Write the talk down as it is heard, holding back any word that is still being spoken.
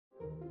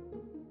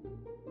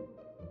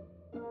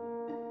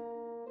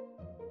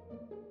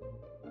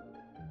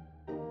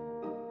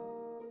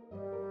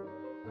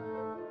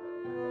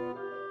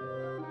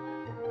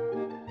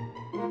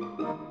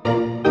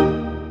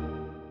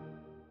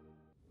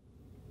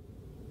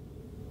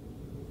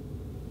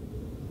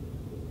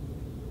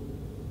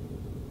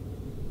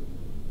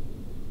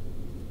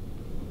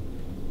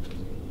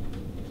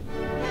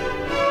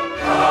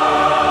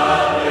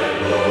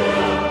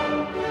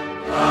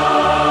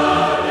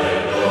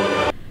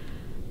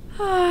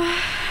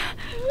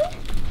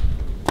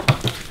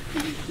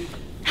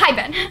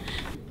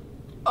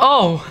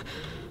Oh,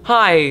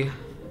 hi.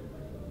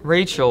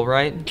 Rachel,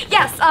 right?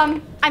 Yes,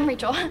 I'm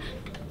Rachel.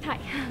 Hi.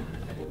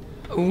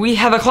 We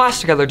have a class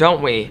together,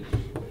 don't we?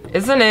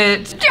 Isn't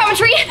it?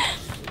 Geometry!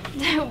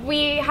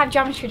 We have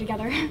geometry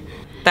together.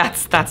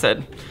 That's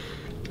it.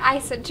 I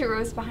sit 2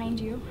 rows behind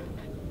you.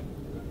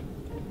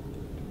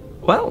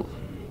 Well,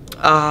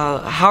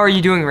 how are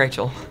you doing,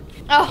 Rachel?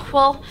 Oh,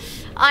 well,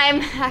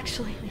 I'm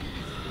actually...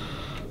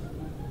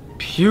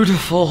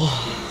 Beautiful.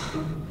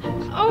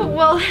 Oh,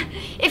 well,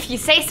 if you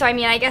say so. I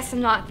mean, I guess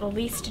I'm not the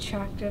least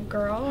attractive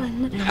girl.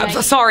 I'm so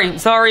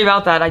sorry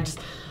about that. I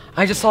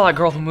just saw that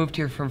girl who moved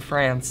here from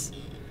France.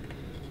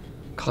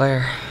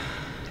 Claire.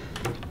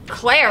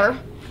 Claire?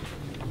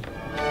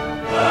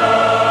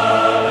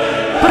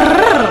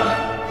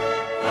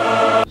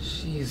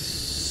 She's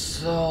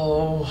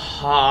so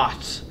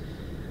hot.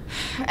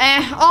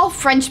 All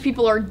French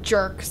people are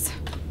jerks.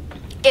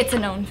 It's a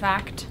known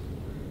fact.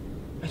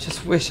 I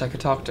just wish I could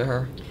talk to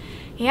her.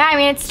 Yeah, I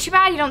mean, it's too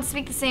bad you don't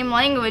speak the same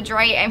language,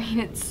 right? I mean,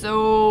 it's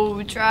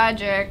so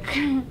tragic.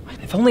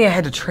 If only I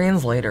had a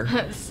translator.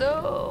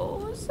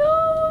 So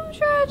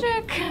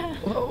tragic.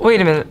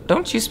 Wait a minute,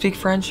 don't you speak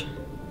French?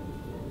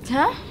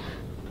 Huh?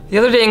 The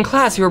other day in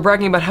class, you were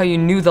bragging about how you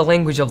knew the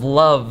language of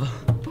love.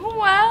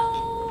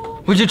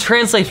 Well... Would you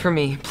translate for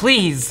me,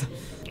 please?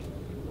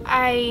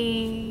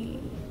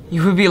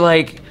 You would be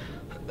like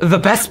the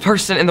best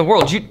person in the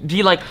world. You'd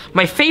be like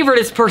my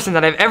favoriteest person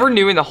that I've ever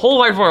knew in the whole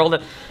wide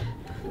world.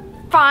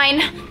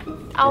 Fine.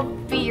 I'll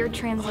be your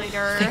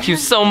translator. Thank you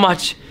so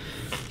much.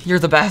 You're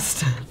the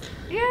best.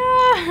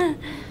 Yeah.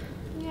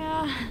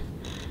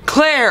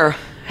 Claire!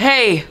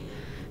 Hey!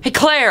 Hey,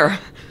 Claire!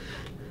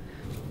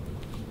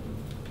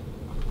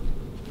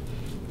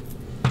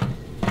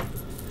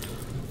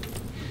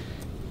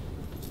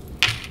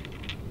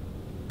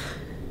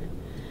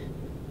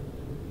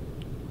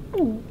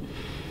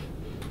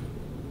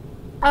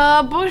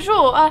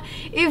 Bonjour.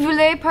 Il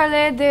voulait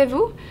parler de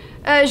vous.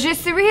 Je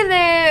suis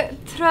le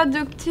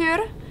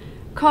traducteur.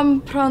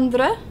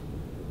 Comprendre?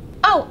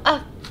 Oh,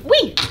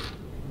 oui.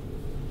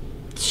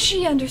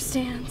 She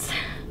understands.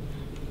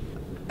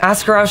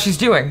 Ask her how she's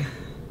doing.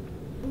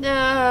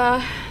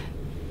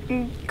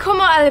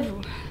 Comment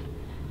allez-vous?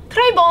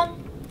 Très bon.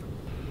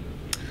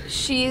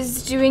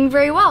 She's doing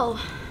very well.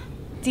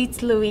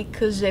 Dites-lui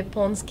que je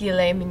pense qu'il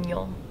est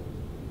mignon.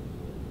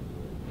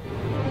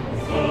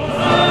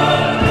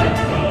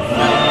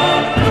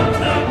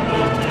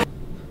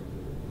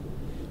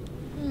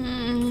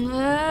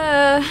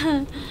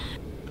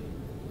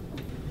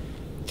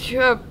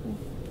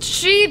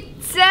 She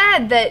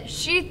said that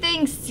she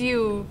thinks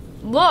you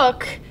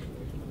look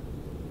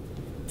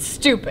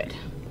stupid.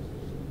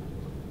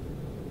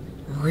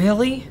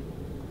 Really?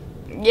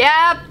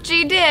 Yep,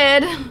 she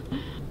did.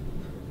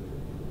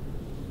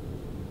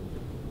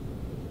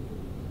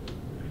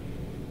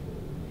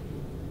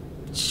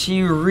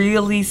 She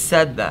really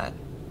said that?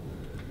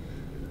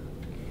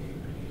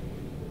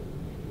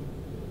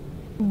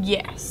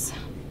 Yes.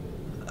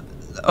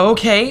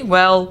 Okay,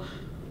 well,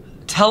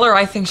 tell her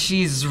I think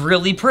she's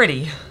really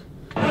pretty.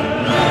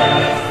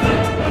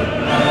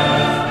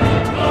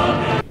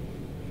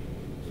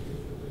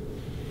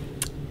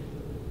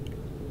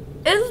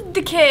 Il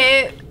dit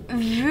que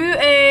vous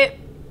et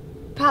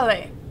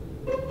parler.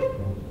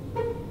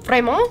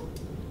 Vraiment?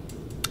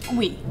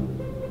 Oui.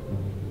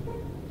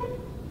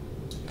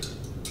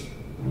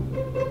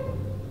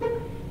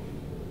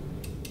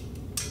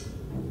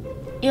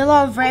 Il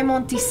a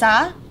vraiment dit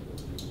ça?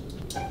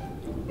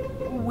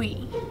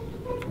 Oui.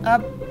 Ah,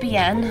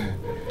 bien.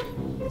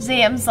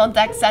 J'aime son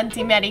accent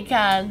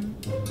américain.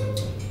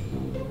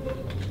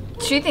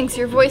 She thinks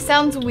your voice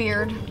sounds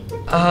weird.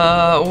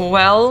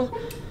 Well,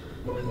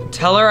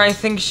 tell her I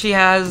think she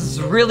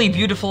has really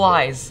beautiful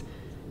eyes.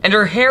 And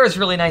her hair is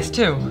really nice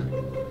too.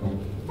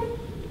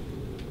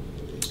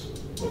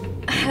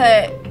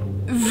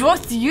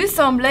 Vos yeux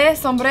semblent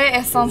sombres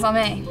et sans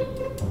âme.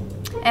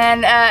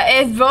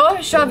 Et vos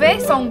cheveux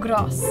sont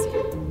grosses.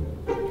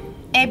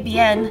 Eh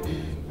bien,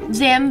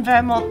 j'aime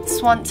vraiment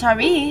son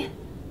taille.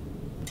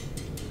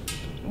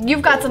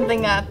 You've got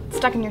something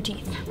stuck in your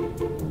teeth.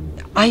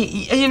 I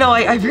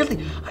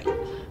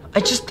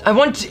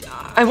want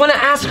to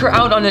ask her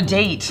out on a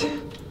date.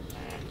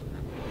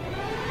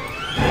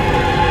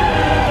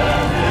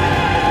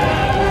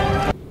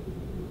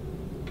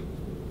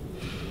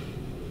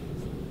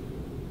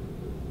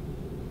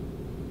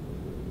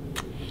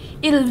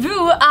 Il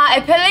vous a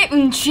appelé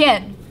une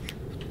chienne.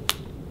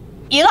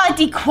 Il a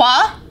dit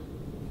quoi?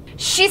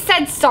 She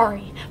said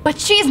sorry, but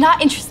she's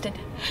not interested.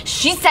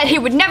 She said he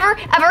would never,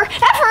 ever,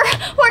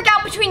 ever work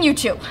out between you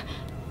two.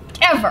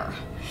 Ever.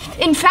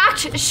 In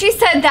fact, she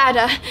said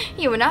that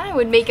you and I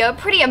would make a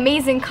pretty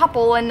amazing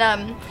couple and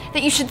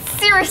that you should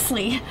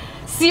seriously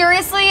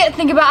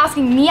think about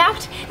asking me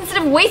out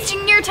instead of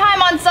wasting your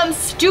time on some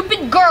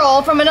stupid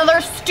girl from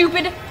another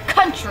stupid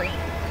country.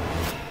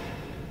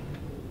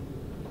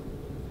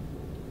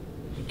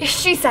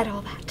 She said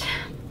all that.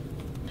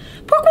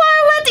 Pourquoi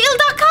aurait-il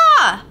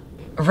d'accord?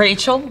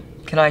 Rachel,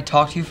 can I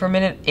talk to you for a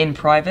minute in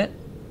private?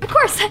 Of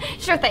course,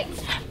 sure thing.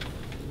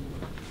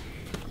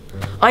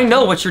 I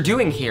know what you're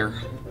doing here.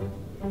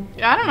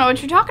 I don't know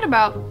what you're talking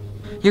about.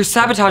 You're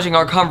sabotaging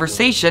our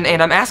conversation,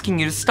 and I'm asking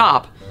you to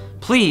stop.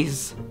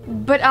 Please.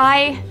 But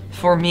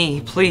For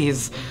me,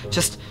 please.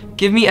 Just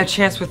give me a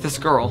chance with this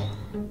girl.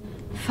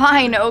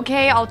 Fine,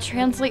 okay, I'll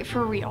translate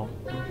for real.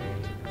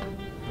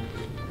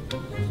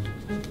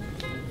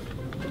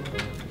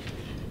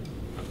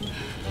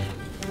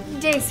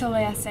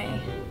 Désolé assez.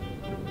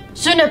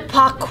 Je ne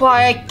pas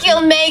croire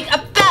qu'il m'ait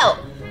appelé.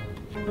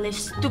 Les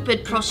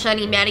stupides prochains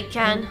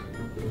américains.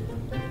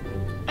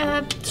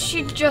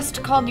 She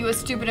just called you a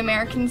stupid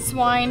American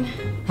swine.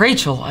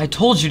 Rachel, I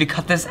told you to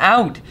cut this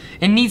out.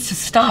 It needs to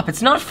stop.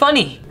 It's not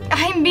funny.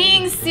 I'm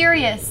being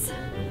serious.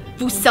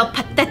 Vous so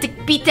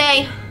pathetic,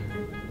 Pete.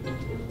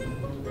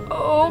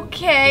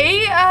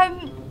 Okay,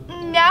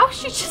 now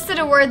she just said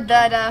a word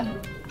that,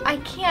 I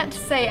can't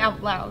say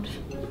out loud.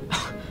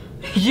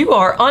 You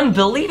are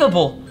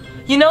unbelievable.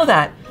 You know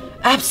that.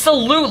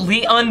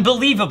 Absolutely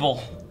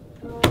unbelievable.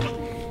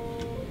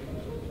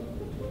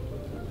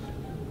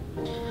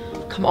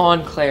 Come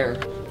on, Claire.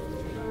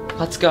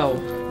 Let's go.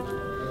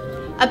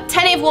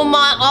 Obtenez-vous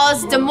moins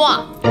os de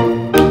moi.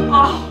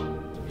 Oh.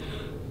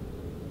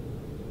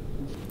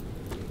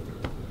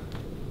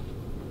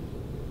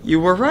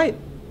 You were right.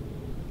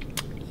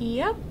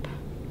 Yep.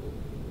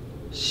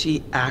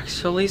 She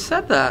actually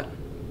said that.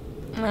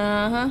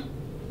 Uh-huh.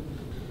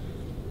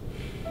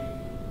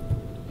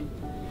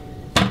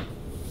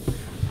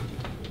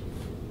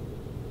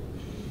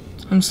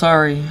 I'm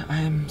sorry.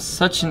 I'm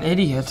such an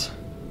idiot.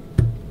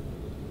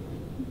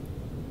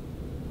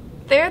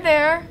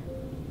 There.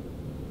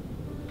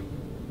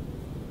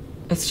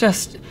 It's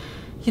just,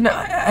 you know,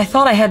 I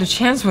thought I had a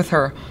chance with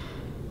her.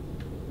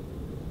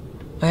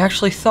 I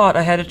actually thought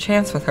I had a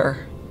chance with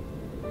her.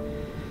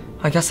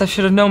 I guess I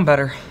should have known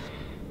better.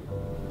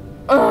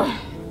 Ugh.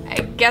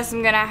 I guess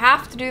I'm gonna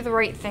have to do the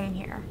right thing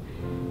here.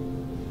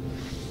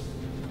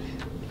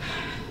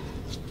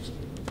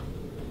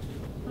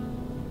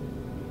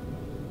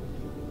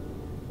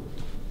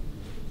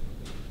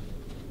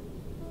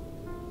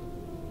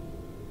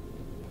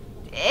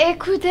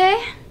 Écoutez,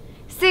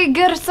 ces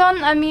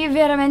garçons amis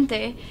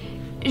veramente.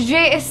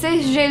 J'ai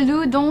essayé, j'ai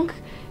lu donc,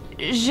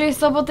 j'ai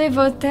saboté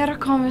votre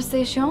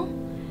conversation.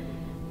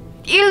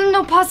 Il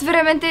n'ont pas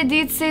vraiment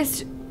dit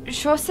ces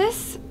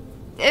choses.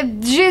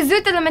 Je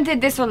suis tellement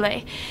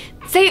désolé.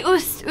 C'est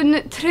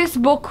une triste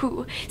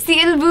beaucoup. Si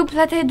il vous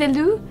plaît de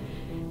lui,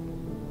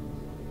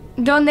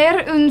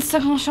 donner une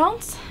seconde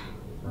chance.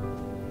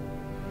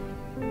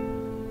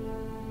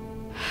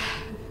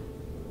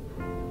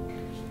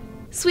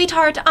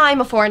 Sweetheart,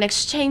 I'm a foreign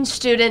exchange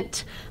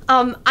student.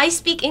 I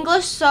speak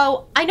English,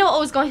 so I know what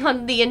was going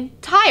on the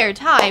entire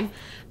time.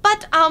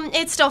 But,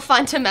 it's still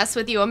fun to mess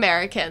with you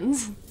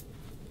Americans.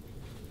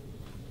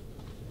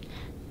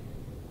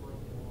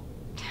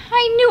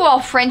 I knew all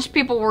French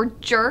people were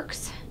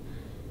jerks.